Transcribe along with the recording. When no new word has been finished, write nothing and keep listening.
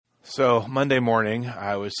So Monday morning,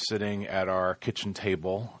 I was sitting at our kitchen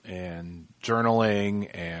table and journaling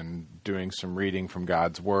and doing some reading from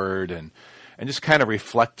God's Word and just kind of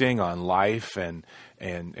reflecting on life and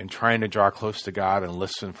trying to draw close to God and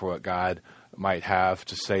listen for what God might have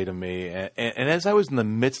to say to me. And as I was in the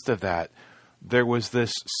midst of that, there was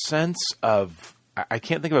this sense of, I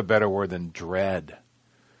can't think of a better word than dread,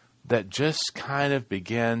 that just kind of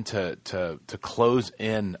began to close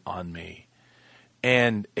in on me.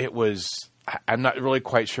 And it was, I'm not really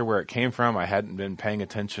quite sure where it came from. I hadn't been paying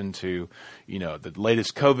attention to, the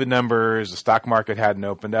latest COVID numbers. The stock market hadn't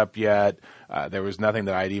opened up yet. There was nothing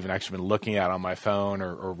that I'd even actually been looking at on my phone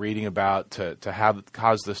or reading about to have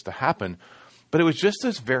caused this to happen. But it was just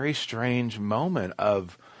this very strange moment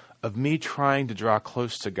of me trying to draw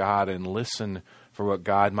close to God and listen for what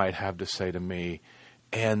God might have to say to me.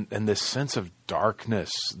 And this sense of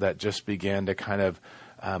darkness that just began to kind of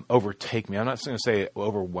overtake me. I'm not going to say it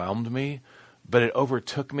overwhelmed me, but it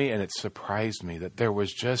overtook me and it surprised me that there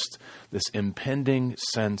was just this impending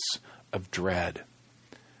sense of dread.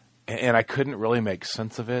 And I couldn't really make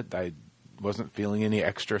sense of it. I wasn't feeling any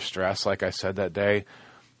extra stress, like I said that day,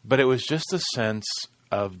 but it was just a sense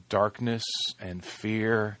of darkness and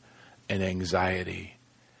fear and anxiety.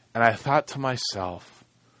 And I thought to myself,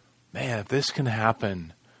 man, if this can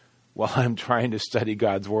happen while I'm trying to study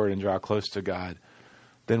God's Word and draw close to God,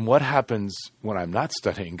 then what happens when I'm not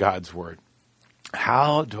studying God's Word?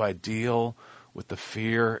 How do I deal with the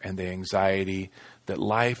fear and the anxiety that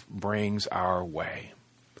life brings our way?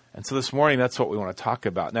 And so this morning, that's what we want to talk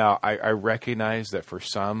about. Now, I recognize that for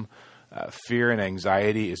some, fear and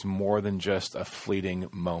anxiety is more than just a fleeting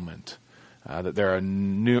moment. That there are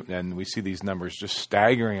and we see these numbers, just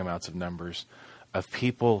staggering amounts of numbers of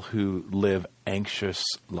people who live anxious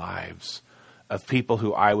lives, of people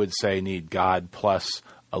who I would say need God plus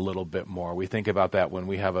a little bit more. We think about that when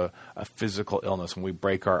we have a physical illness, when we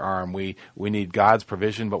break our arm. We need God's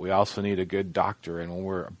provision, but we also need a good doctor. And when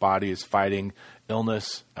our body is fighting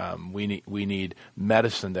illness, we need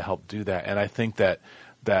medicine to help do that. And I think that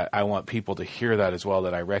I want people to hear that as well,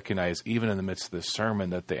 that I recognize even in the midst of this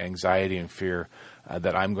sermon that the anxiety and fear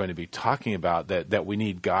that I'm going to be talking about, that we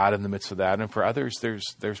need God in the midst of that. And for others,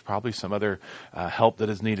 there's probably some other help that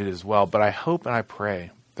is needed as well. But I hope and I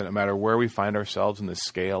pray that no matter where we find ourselves in the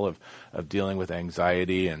scale of dealing with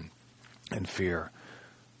anxiety and fear,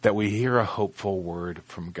 that we hear a hopeful word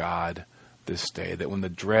from God this day, that when the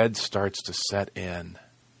dread starts to set in,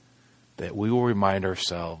 that we will remind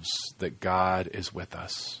ourselves that God is with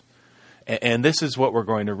us. And this is what we're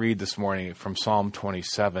going to read this morning from Psalm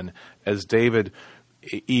 27, as David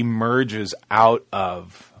emerges out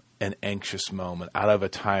of an anxious moment, out of a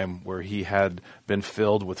time where he had been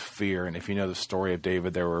filled with fear. And if you know the story of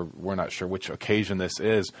David, we're not sure which occasion this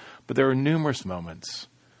is, but there were numerous moments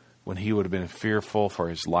when he would have been fearful for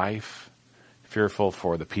his life, fearful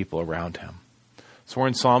for the people around him. So we're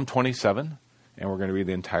in Psalm 27, and we're going to read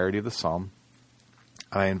the entirety of the psalm.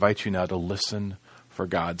 I invite you now to listen for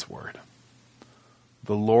God's word.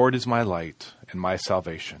 The Lord is my light and my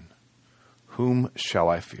salvation. Whom shall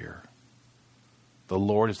I fear? The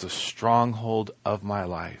Lord is the stronghold of my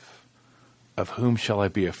life. Of whom shall I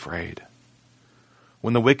be afraid?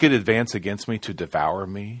 When the wicked advance against me to devour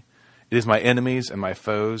me, it is my enemies and my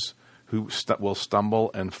foes who will stumble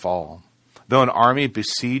and fall. Though an army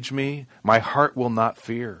besiege me, my heart will not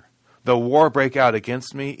fear. Though war break out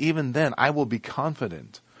against me, even then I will be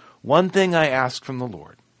confident. One thing I ask from the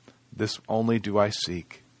Lord, this only do I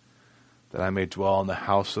seek, that I may dwell in the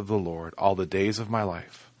house of the Lord all the days of my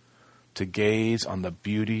life, to gaze on the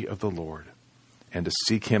beauty of the Lord and to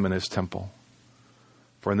seek him in his temple.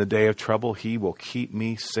 For in the day of trouble he will keep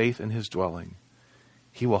me safe in his dwelling.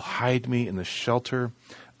 He will hide me in the shelter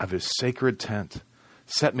of his sacred tent,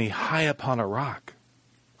 set me high upon a rock.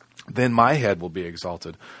 Then my head will be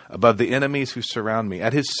exalted above the enemies who surround me.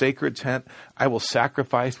 At his sacred tent I will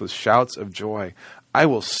sacrifice with shouts of joy. I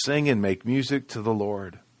will sing and make music to the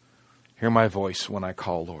Lord. Hear my voice when I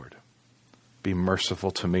call, Lord. Be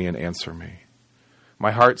merciful to me and answer me.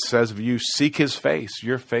 My heart says of you, seek his face.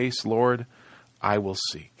 Your face, Lord, I will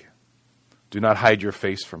seek. Do not hide your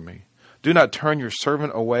face from me. Do not turn your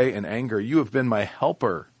servant away in anger. You have been my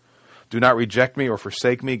helper. Do not reject me or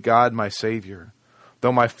forsake me, God, my Savior.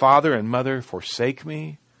 Though my father and mother forsake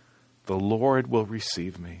me, the Lord will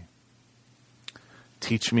receive me.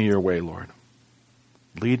 Teach me your way, Lord.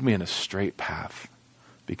 Lead me in a straight path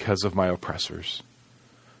because of my oppressors.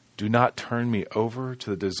 Do not turn me over to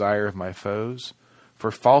the desire of my foes,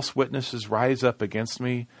 for false witnesses rise up against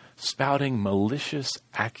me, spouting malicious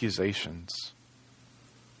accusations.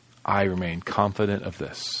 I remain confident of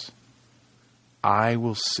this. I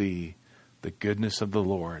will see the goodness of the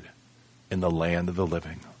Lord in the land of the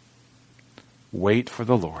living. Wait for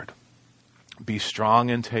the Lord. Be strong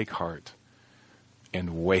and take heart,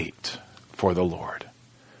 and wait for the Lord.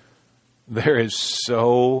 There is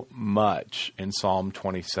so much in Psalm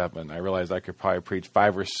 27. I realize I could probably preach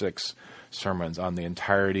 5 or 6 sermons on the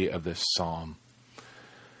entirety of this psalm.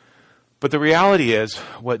 But the reality is,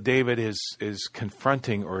 what David is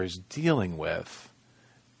confronting or is dealing with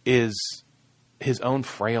is his own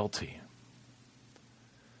frailty.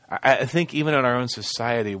 I think even in our own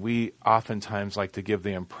society, we oftentimes like to give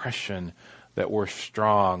the impression that we're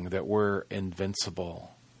strong, that we're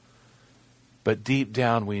invincible. But deep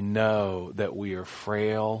down, we know that we are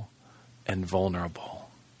frail and vulnerable.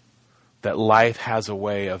 That life has a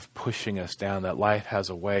way of pushing us down. That life has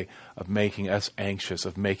a way of making us anxious,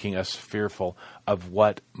 of making us fearful of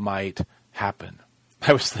what might happen.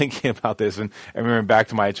 I was thinking about this, and I remember back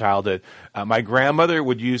to my childhood. My grandmother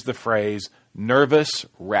would use the phrase, nervous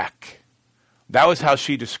wreck. That was how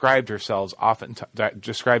she described herself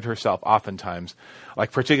oftentimes.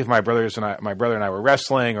 Like particularly if my brother and I were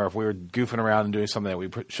wrestling, or if we were goofing around and doing something that we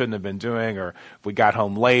shouldn't have been doing, or if we got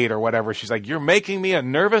home late or whatever, she's like, "You're making me a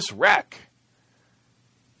nervous wreck."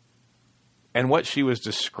 And what she was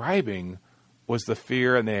describing was the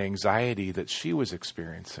fear and the anxiety that she was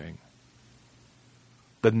experiencing.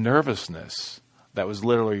 The nervousness that was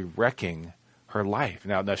literally wrecking her life.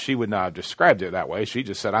 Now she would not have described it that way. She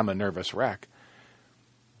just said, "I'm a nervous wreck."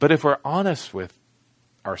 But if we're honest with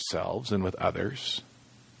ourselves and with others,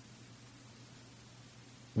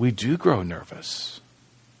 we do grow nervous.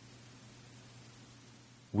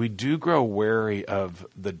 We do grow wary of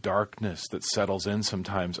the darkness that settles in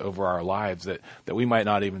sometimes over our lives that we might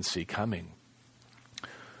not even see coming.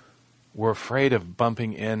 We're afraid of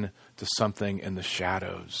bumping into something in the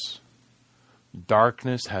shadows.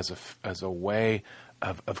 Darkness has a way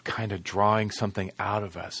of kind of drawing something out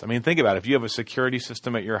of us. I mean, think about it. If you have a security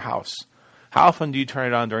system at your house, how often do you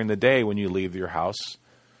turn it on during the day when you leave your house?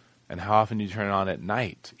 And how often do you turn it on at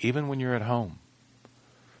night, even when you're at home?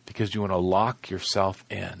 Because you want to lock yourself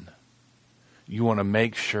in. You want to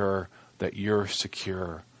make sure that you're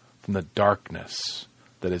secure from the darkness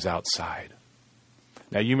that is outside.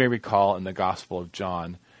 Now, you may recall in the Gospel of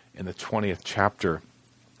John, in the 20th chapter,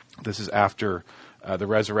 this is after the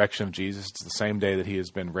resurrection of Jesus. It's the same day that he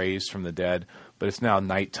has been raised from the dead, but it's now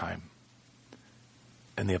nighttime.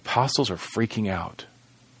 And the apostles are freaking out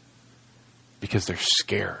because they're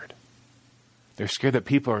scared. They're scared that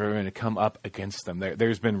people are going to come up against them.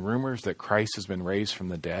 There's been rumors that Christ has been raised from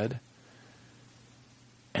the dead.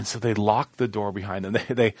 And so they lock the door behind them.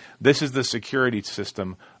 This is the security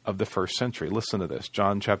system of the first century. Listen to this.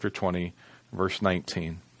 John chapter 20, verse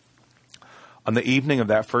 19. On the evening of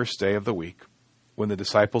that first day of the week, when the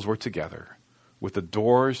disciples were together, with the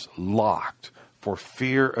doors locked for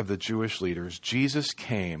fear of the Jewish leaders, Jesus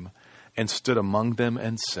came and stood among them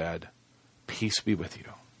and said, "Peace be with you."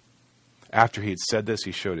 After he had said this,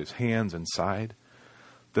 he showed his hands and side.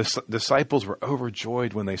 The disciples were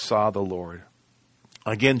overjoyed when they saw the Lord.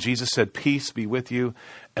 Again, Jesus said, "Peace be with you.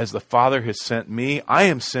 As the Father has sent me, I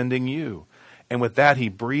am sending you." And with that, he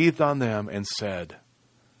breathed on them and said,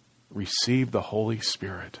 "Receive the Holy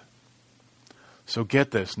Spirit." So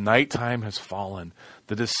get this, nighttime has fallen.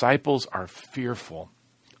 The disciples are fearful.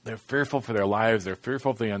 They're fearful for their lives. They're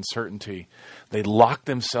fearful of the uncertainty. They lock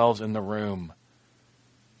themselves in the room.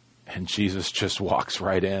 And Jesus just walks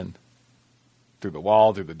right in. Through the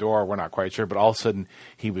wall, through the door, we're not quite sure. But all of a sudden,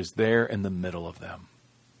 he was there in the middle of them.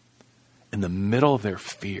 In the middle of their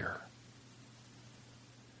fear.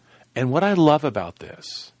 And what I love about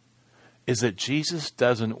this is that Jesus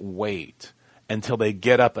doesn't wait until they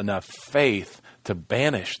get up enough faith to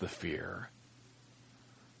banish the fear.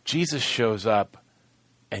 Jesus shows up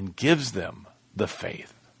and gives them the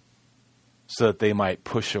faith so that they might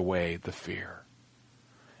push away the fear.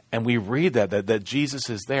 And we read that Jesus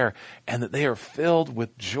is there and that they are filled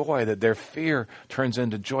with joy, that their fear turns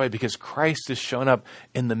into joy because Christ has shown up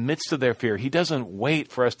in the midst of their fear. He doesn't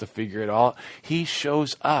wait for us to figure it all. He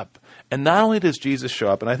shows up. And not only does Jesus show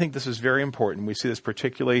up, and I think this is very important, we see this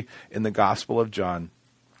particularly in the Gospel of John,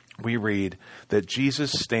 we read that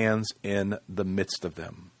Jesus stands in the midst of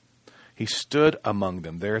them. He stood among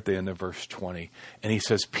them there at the end of verse 20, and he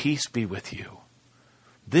says, "Peace be with you."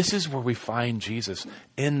 This is where we find Jesus,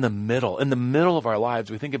 in the middle of our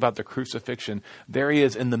lives. We think about the crucifixion. There he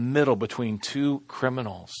is in the middle between two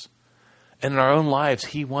criminals. And in our own lives,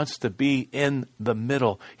 he wants to be in the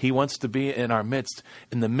middle. He wants to be in our midst.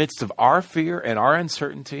 In the midst of our fear and our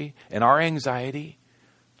uncertainty and our anxiety,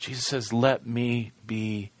 Jesus says, "Let me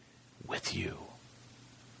be with you."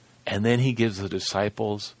 And then he gives the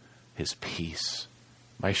disciples his peace,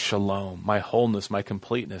 my shalom, my wholeness, my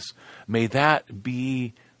completeness. May that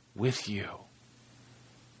be with you.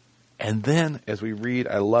 And then as we read,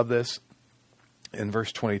 I love this, in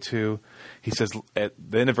verse 22, he says, at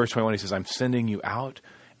the end of verse 21, he says, I'm sending you out.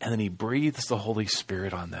 And then he breathes the Holy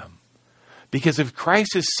Spirit on them. Because if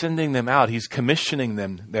Christ is sending them out, he's commissioning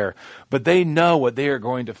them there. But they know what they are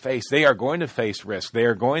going to face. They are going to face risk. They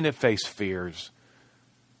are going to face fears.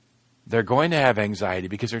 They're going to have anxiety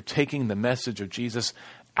because they're taking the message of Jesus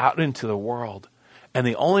out into the world. And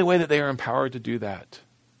the only way that they are empowered to do that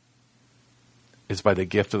is by the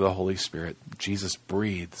gift of the Holy Spirit. Jesus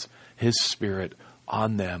breathes his Spirit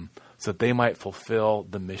on them so that they might fulfill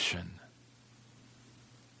the mission.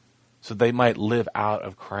 So they might live out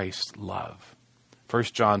of Christ's love. 1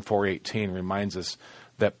 John 4:18 reminds us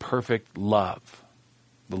that perfect love,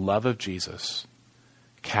 the love of Jesus,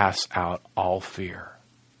 casts out all fear.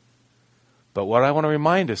 But what I want to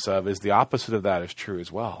remind us of is the opposite of that is true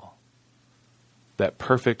as well. That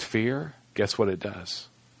perfect fear, guess what it does?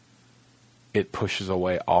 It pushes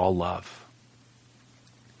away all love.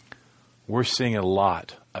 We're seeing a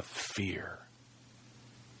lot of fear.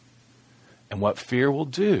 And what fear will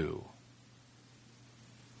do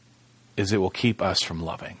is it will keep us from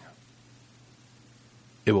loving.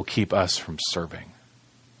 It will keep us from serving.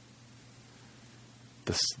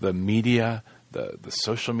 The media, the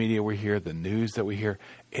social media we hear, the news that we hear,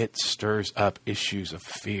 it stirs up issues of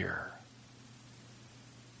fear.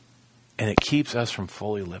 And it keeps us from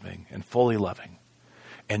fully living and fully loving.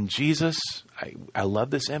 And Jesus, I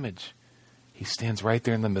love this image. He stands right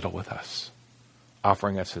there in the middle with us,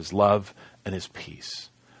 offering us his love and his peace.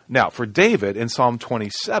 Now, for David in Psalm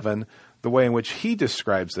 27, the way in which he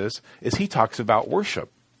describes this is he talks about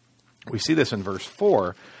worship. We see this in verse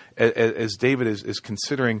 4 as David is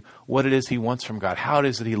considering what it is he wants from God, how it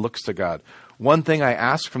is that he looks to God. One thing I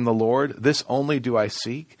ask from the Lord, this only do I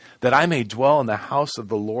seek, that I may dwell in the house of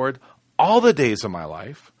the Lord all the days of my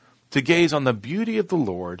life, to gaze on the beauty of the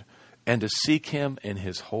Lord and to seek him in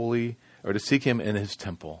his holy, or to seek him in his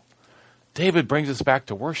temple. David brings us back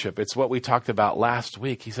to worship. It's what we talked about last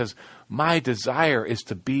week. He says, my desire is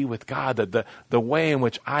to be with God. That the way in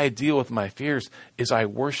which I deal with my fears is I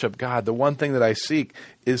worship God. The one thing that I seek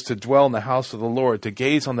is to dwell in the house of the Lord, to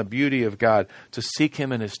gaze on the beauty of God, to seek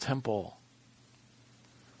him in his temple,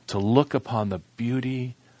 to look upon the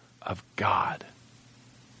beauty of God.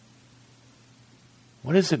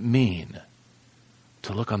 What does it mean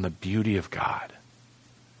to look on the beauty of God?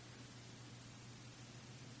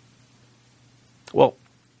 Well,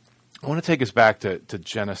 I want to take us back to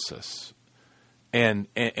Genesis and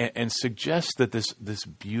suggest that this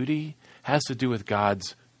beauty has to do with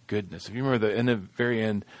God's goodness. If you remember in the very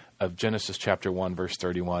end of Genesis chapter 1, verse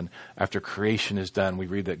 31, after creation is done, we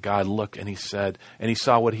read that God looked and he said, and he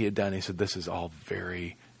saw what he had done. He said, this is all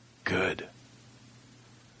very good.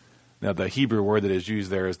 Now, the Hebrew word that is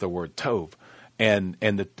used there is the word tov. And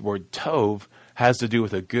the word tov has to do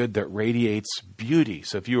with a good that radiates beauty.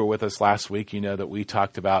 So if you were with us last week, you know that we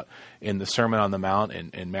talked about in the Sermon on the Mount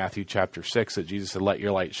in Matthew chapter 6 that Jesus said, let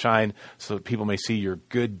your light shine so that people may see your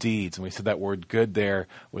good deeds. And we said that word good there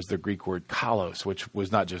was the Greek word kalos, which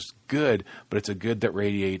was not just good, but it's a good that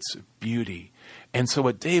radiates beauty. And so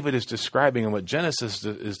what David is describing and what Genesis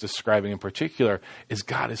is describing in particular is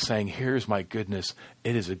God is saying, here's my goodness.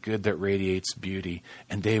 It is a good that radiates beauty.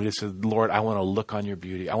 And David has said, Lord, I want to look on your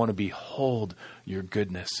beauty. I want to behold your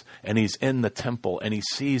goodness. And he's in the temple and he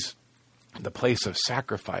sees the place of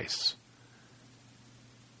sacrifice.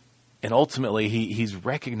 And ultimately, he's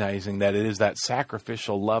recognizing that it is that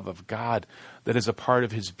sacrificial love of God that is a part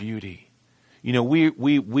of his beauty. You know,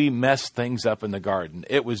 we messed things up in the garden.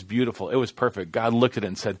 It was beautiful. It was perfect. God looked at it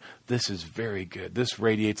and said, this is very good. This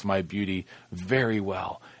radiates my beauty very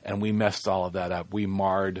well. And we messed all of that up. We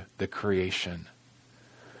marred the creation.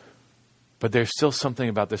 But there's still something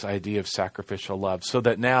about this idea of sacrificial love. So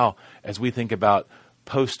that now, as we think about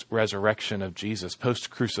post-resurrection of Jesus,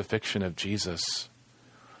 post-crucifixion of Jesus,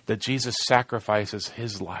 that Jesus sacrifices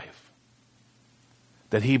his life.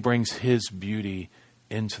 That he brings his beauty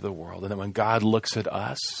into the world. And that when God looks at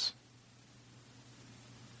us,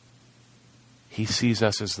 he sees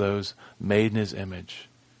us as those made in his image,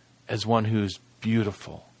 as one who's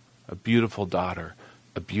beautiful, a beautiful daughter,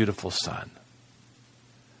 a beautiful son,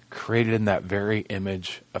 created in that very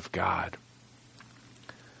image of God.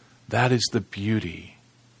 That is the beauty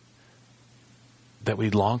that we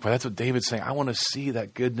long for. That's what David's saying. I want to see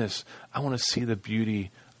that goodness. I want to see the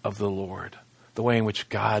beauty of the Lord, the way in which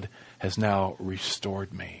God has now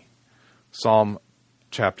restored me. Psalm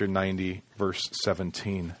chapter 90, verse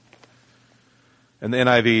 17. And the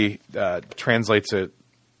NIV translates it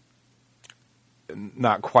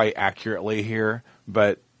not quite accurately here,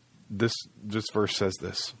 but this verse says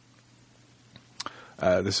this.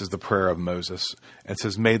 This is the prayer of Moses. It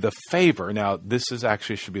says, may the favor, now this is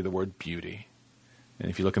actually should be the word beauty. And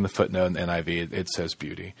if you look in the footnote in the NIV, it says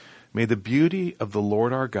beauty. May the beauty of the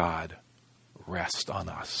Lord our God rest on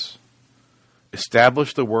us.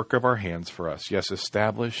 Establish the work of our hands for us. Yes,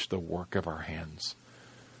 establish the work of our hands.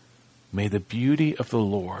 May the beauty of the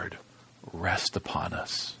Lord rest upon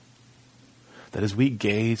us. That as we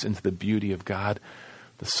gaze into the beauty of God,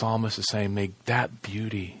 the psalmist is saying, may that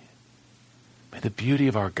beauty, may the beauty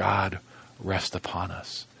of our God rest upon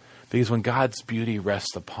us. Because when God's beauty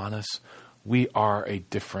rests upon us, we are a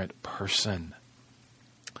different person.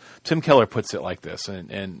 Tim Keller puts it like this,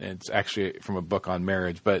 and it's actually from a book on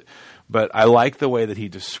marriage, but I like the way that he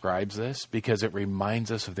describes this because it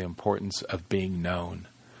reminds us of the importance of being known,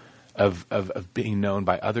 of being known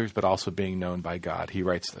by others, but also being known by God. He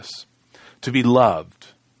writes this, to be loved,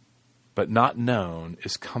 but not known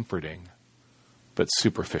is comforting, but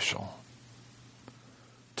superficial.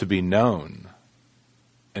 To be known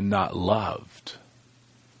and not loved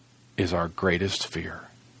is our greatest fear.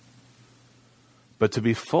 But to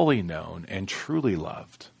be fully known and truly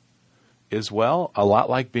loved is, well, a lot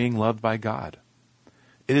like being loved by God.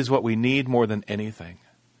 It is what we need more than anything.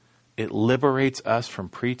 It liberates us from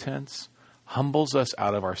pretense, humbles us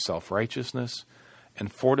out of our self-righteousness,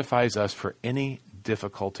 and fortifies us for any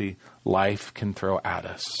difficulty life can throw at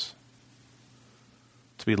us.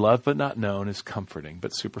 To be loved but not known is comforting but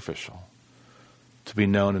superficial. To be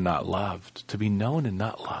known and not loved, to be known and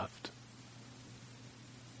not loved,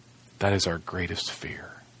 that is our greatest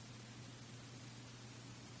fear.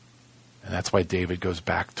 And that's why David goes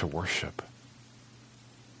back to worship,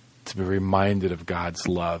 to be reminded of God's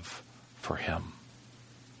love for him.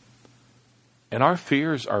 And our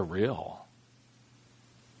fears are real.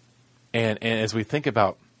 And as we think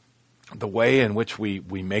about the way in which we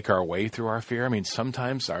make our way through our fear, I mean,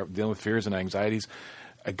 sometimes dealing with fears and anxieties,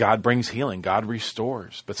 God brings healing, God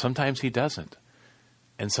restores, but sometimes he doesn't.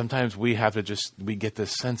 And sometimes we get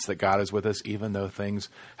this sense that God is with us even though things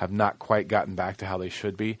have not quite gotten back to how they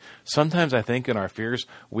should be. Sometimes I think in our fears,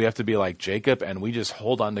 we have to be like Jacob and we just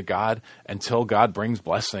hold on to God until God brings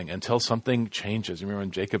blessing, until something changes. Remember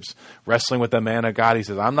when Jacob's wrestling with the man of God, he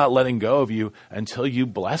says, I'm not letting go of you until you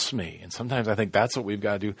bless me. And sometimes I think that's what we've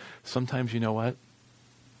got to do. Sometimes, you know what?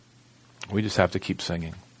 We just have to keep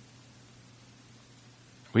singing.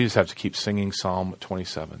 We just have to keep singing Psalm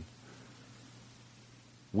 27.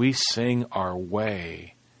 We sing our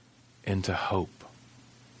way into hope.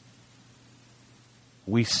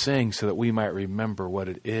 We sing so that we might remember what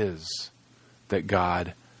it is that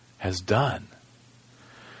God has done.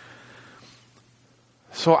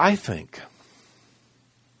 So I think,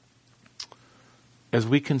 as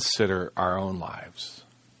we consider our own lives,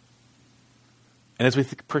 and as we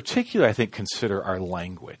particularly, I think, consider our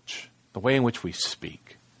language, the way in which we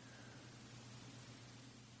speak,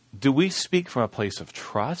 do we speak from a place of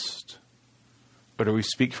trust, or do we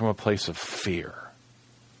speak from a place of fear?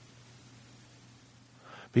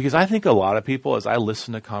 Because I think a lot of people, as I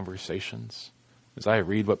listen to conversations, as I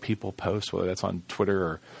read what people post, whether that's on Twitter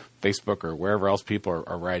or Facebook or wherever else people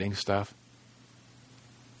are writing stuff,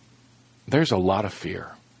 there's a lot of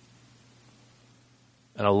fear.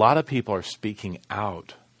 And a lot of people are speaking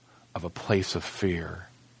out of a place of fear,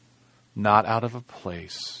 not out of a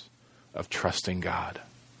place of trusting God.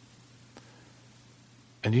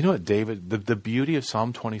 And you know what David, the beauty of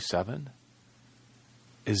Psalm 27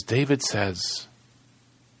 is David says,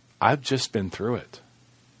 I've just been through it.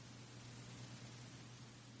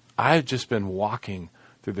 I've just been walking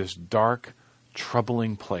through this dark,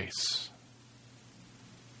 troubling place.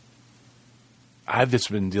 I've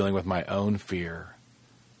just been dealing with my own fear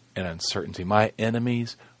and uncertainty. My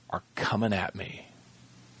enemies are coming at me.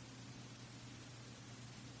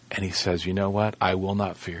 And he says, you know what? I will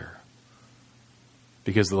not fear,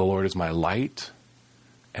 because the Lord is my light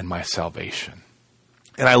and my salvation.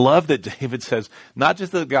 And I love that David says, not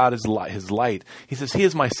just that God is his light, he says, he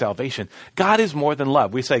is my salvation. God is more than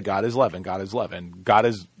love. We say God is love, and God is love, and God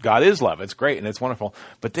is love. It's great and it's wonderful.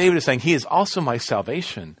 But David is saying, he is also my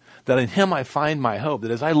salvation, that in him I find my hope,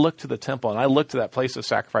 that as I look to the temple and I look to that place of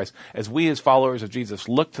sacrifice, as we as followers of Jesus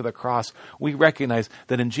look to the cross, we recognize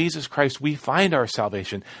that in Jesus Christ we find our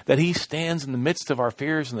salvation, that he stands in the midst of our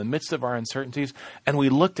fears, in the midst of our uncertainties, and we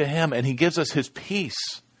look to him and he gives us his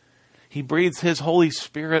peace. He breathes his Holy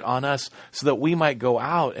Spirit on us so that we might go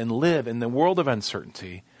out and live in the world of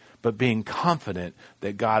uncertainty, but being confident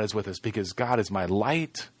that God is with us, because God is my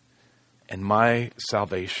light and my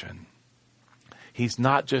salvation. He's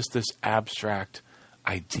not just this abstract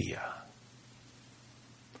idea.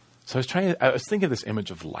 So I was thinking of this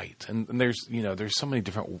image of light, and there's so many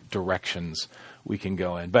different directions we can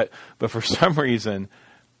go in. But for some reason,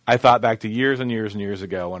 I thought back to years and years and years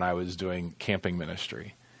ago when I was doing camping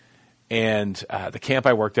ministry. And the camp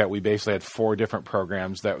I worked at, we basically had 4 different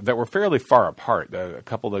programs that were fairly far apart. A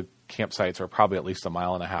couple of the campsites were probably at least 1.5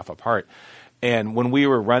 miles apart. And when we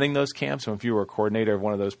were running those camps, and if you were a coordinator of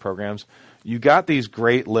one of those programs, you got these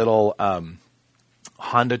great little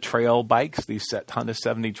Honda trail bikes, these Honda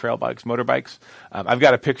 70 trail bikes, motorbikes. I've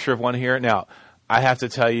got a picture of one here. Now, I have to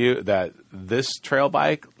tell you that this trail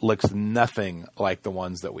bike looks nothing like the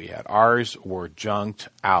ones that we had. Ours were junked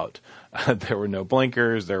out. There were no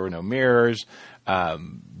blinkers. There were no mirrors.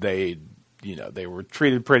 They were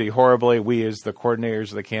treated pretty horribly. We, as the coordinators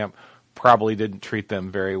of the camp, probably didn't treat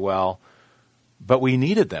them very well. But we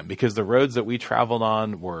needed them because the roads that we traveled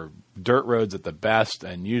on were dirt roads at the best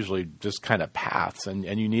and usually just kind of paths. And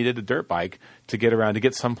you needed a dirt bike to get around, to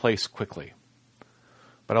get someplace quickly.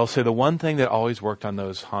 But I'll say the one thing that always worked on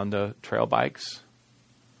those Honda trail bikes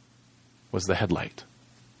was the headlight.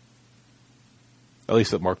 At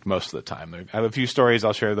least it worked most of the time. I have a few stories.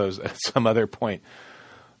 I'll share those at some other point.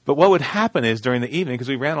 But what would happen is during the evening, because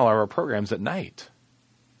we ran all our programs at night,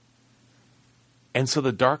 and so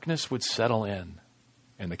the darkness would settle in.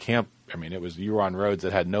 And the camp, you were on roads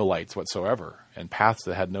that had no lights whatsoever and paths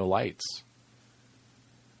that had no lights.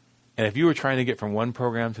 And if you were trying to get from one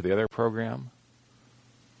program to the other program,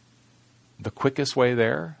 the quickest way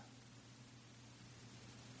there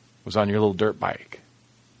was on your little dirt bike.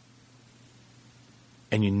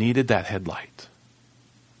 And you needed that headlight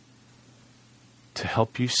to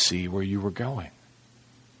help you see where you were going,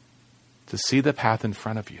 to see the path in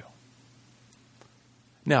front of you.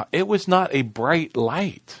 Now, it was not a bright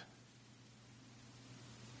light,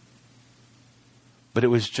 but it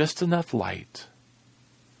was just enough light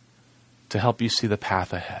to help you see the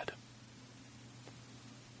path ahead,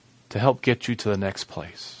 to help get you to the next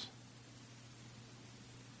place.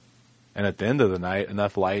 And at the end of the night,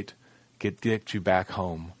 enough light get you back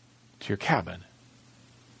home to your cabin.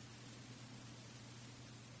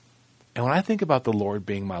 And when I think about the Lord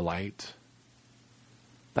being my light,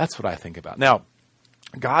 that's what I think about. Now,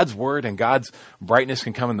 God's word and God's brightness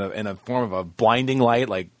can come in a form of a blinding light,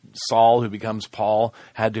 like Saul, who becomes Paul,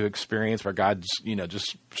 had to experience, where God,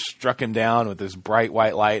 just struck him down with this bright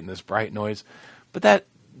white light and this bright noise. But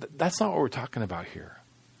that's not what we're talking about here.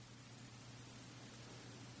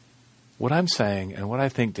 What I'm saying, and what I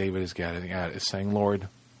think David is getting at, is saying, Lord,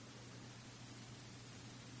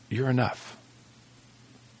 you're enough.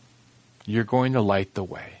 You're going to light the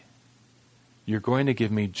way. You're going to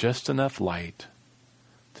give me just enough light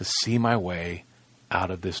to see my way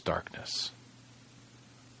out of this darkness.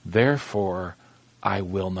 Therefore, I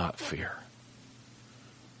will not fear.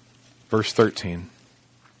 Verse 13,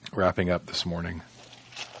 wrapping up this morning,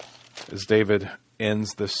 as David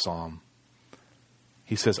ends this psalm,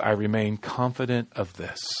 he says, I remain confident of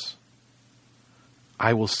this.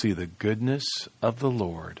 I will see the goodness of the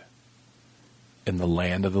Lord in the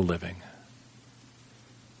land of the living.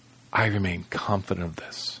 I remain confident of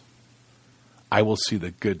this. I will see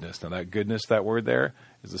the goodness. Now that goodness, that word there,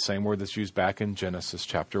 is the same word that's used back in Genesis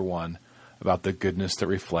chapter 1 about the goodness that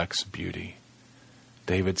reflects beauty.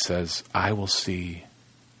 David says, I will see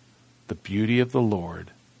the beauty of the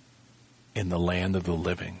Lord in the land of the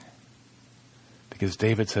living. Because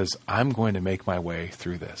David says, I'm going to make my way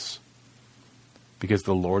through this. Because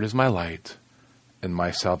the Lord is my light and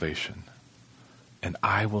my salvation. And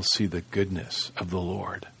I will see the goodness of the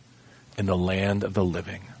Lord in the land of the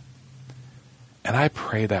living. And I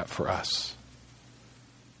pray that for us.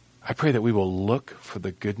 I pray that we will look for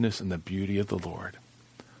the goodness and the beauty of the Lord.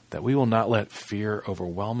 That we will not let fear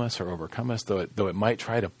overwhelm us or overcome us, though it might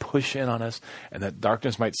try to push in on us, and that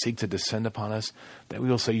darkness might seek to descend upon us, that we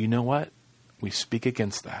will say, you know what? We speak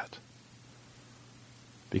against that.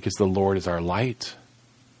 Because the Lord is our light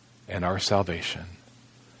and our salvation,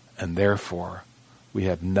 and therefore we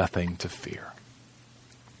have nothing to fear.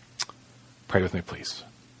 Pray with me, please.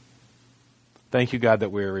 Thank you, God,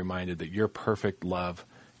 that we are reminded that your perfect love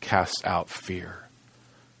casts out fear.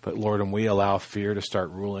 But Lord, when we allow fear to start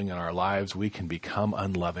ruling in our lives, we can become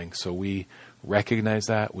unloving. So we recognize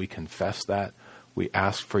that, we confess that, we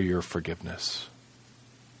ask for your forgiveness.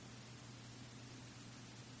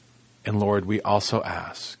 And Lord, we also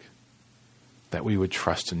ask that we would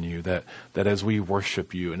trust in you, that as we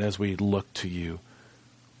worship you and as we look to you,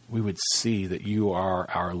 we would see that you are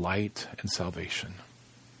our light and salvation.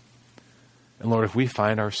 And Lord, if we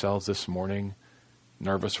find ourselves this morning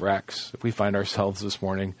nervous wrecks, if we find ourselves this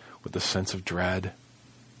morning with a sense of dread,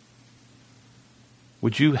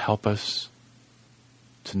 would you help us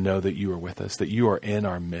to know that you are with us, that you are in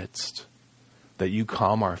our midst, that you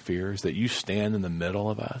calm our fears, that you stand in the middle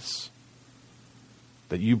of us,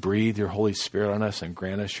 that you breathe your Holy Spirit on us and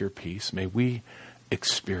grant us your peace. May we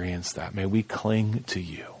experience that. May we cling to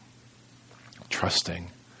you, trusting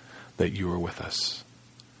that you are with us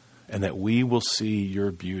and that we will see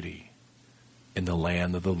your beauty in the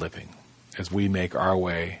land of the living as we make our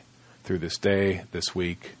way through this day, this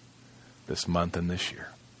week, this month, and this year.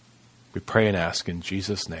 We pray and ask in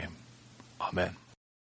Jesus' name. Amen.